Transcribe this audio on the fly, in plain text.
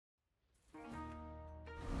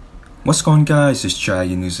What's going on, guys? It's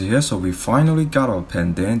Jaggy News here. So we finally got our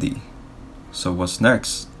pen dandy. So what's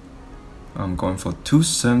next? I'm going for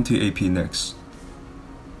 270 AP next.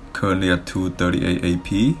 Currently at 238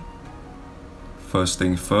 AP. First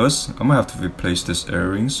thing first, I'm gonna have to replace these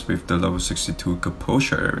earrings with the level 62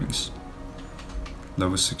 Kaposha earrings.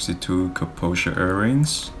 Level 62 Kaposha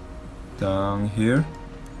earrings down here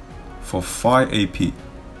for 5 AP.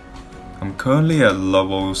 I'm currently at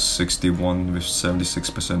level 61 with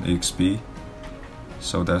 76% EXP,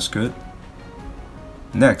 so that's good.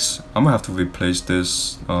 Next, I'm gonna have to replace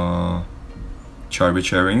this Chai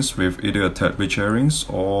Rich earrings with either a Ted Rich earrings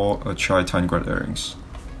or a Chai Tangrad earrings.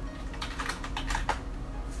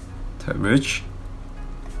 Ted Rich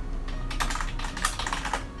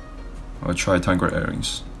or Chai Tangrad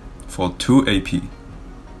earrings for 2 AP.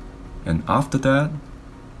 And after that,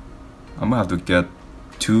 I'm gonna have to get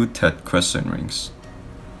 2 Ted Crescent rings.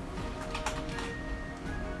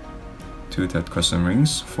 2 Ted Crescent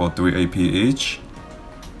rings for 3 AP each.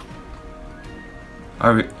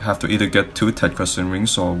 I have to either get 2 Ted Crescent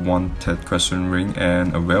rings or 1 Ted Crescent ring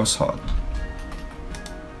and a Whale's Heart.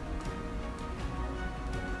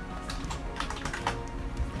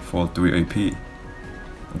 For 3 AP.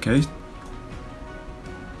 Okay.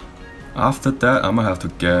 After that, I'm gonna have to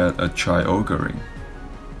get a Chai Ogre ring.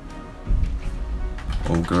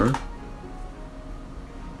 Ogre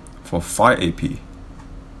for 5 AP.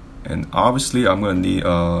 And obviously I'm gonna need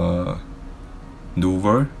a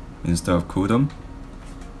Nuver instead of Kudum.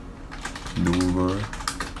 Nuver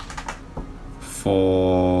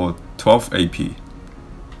for 12 AP.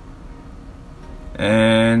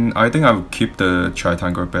 And I think I will keep the Chai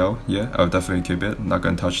Tangrad bell. Yeah, I'll definitely keep it. Not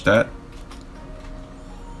gonna touch that.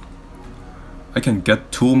 I can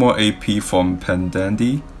get 2 more AP from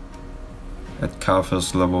Pendandy at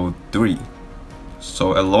Kaffa's level 3.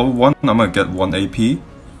 So at level 1, I'm gonna get 1 AP.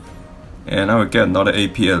 And I will get another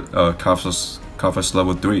AP at Kaffa's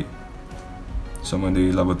level 3. So I'm gonna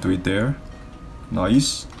do level 3 there.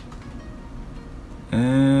 Nice.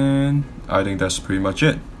 And I think that's pretty much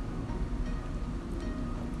it.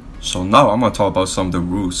 So now I'm gonna talk about some of the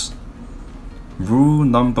rules. Rule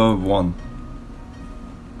number 1.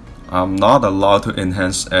 I'm not allowed to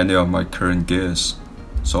enhance any of my current gears.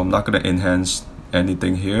 So I'm not gonna enhance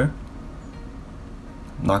anything here.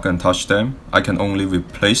 I'm not gonna touch them. I can only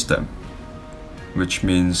replace them. Which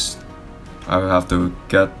means I will have to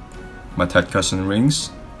get my Ted Crescent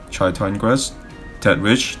rings, Chai Tangrad, Ted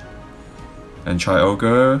Rich, and Chai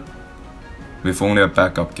Ogre with only a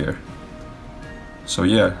backup gear. So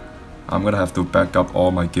yeah, I'm gonna have to back up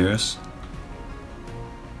all my gears.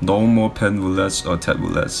 No more Pen Roulettes or Ted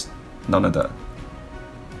Roulettes. None of that.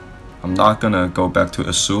 I'm not gonna go back to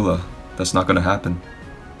Azula. That's not gonna happen.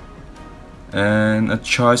 And a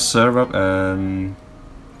Chai Syrup and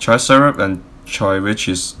Chai Rich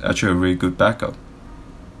is actually a really good backup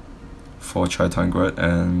for Chai Tangrad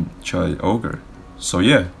and Chai Ogre. So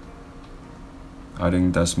yeah, I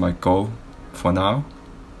think that's my goal for now.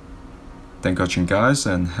 Thank you for watching, guys,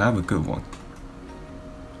 and have a good one.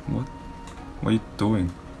 What are you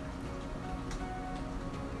doing?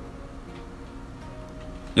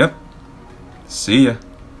 Yep. See ya.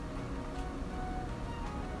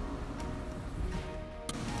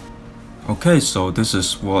 Okay, so this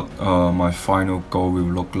is what my final goal will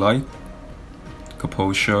look like.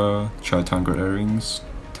 Kaposha, Chai Tangrad earrings,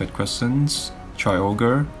 Ted Crescents, Chai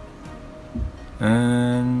Ogre,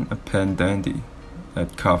 and a Pen Dandy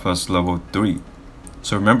at Kaffa's level 3.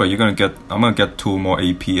 So remember, I'm gonna get 2 more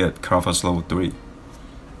AP at Kaffa's level 3.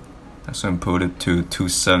 That's gonna put it to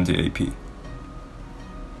 270 AP.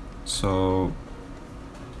 So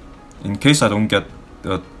in case I don't get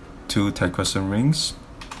the 2 Ted Crescent rings,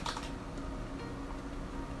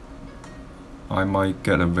 I might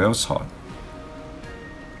get a Whale's Heart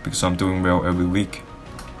because I'm doing well every week.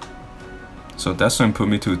 So that's gonna put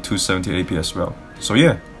me to 270 AP as well. So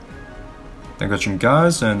yeah, thank you for watching,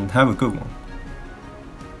 guys, and have a good one.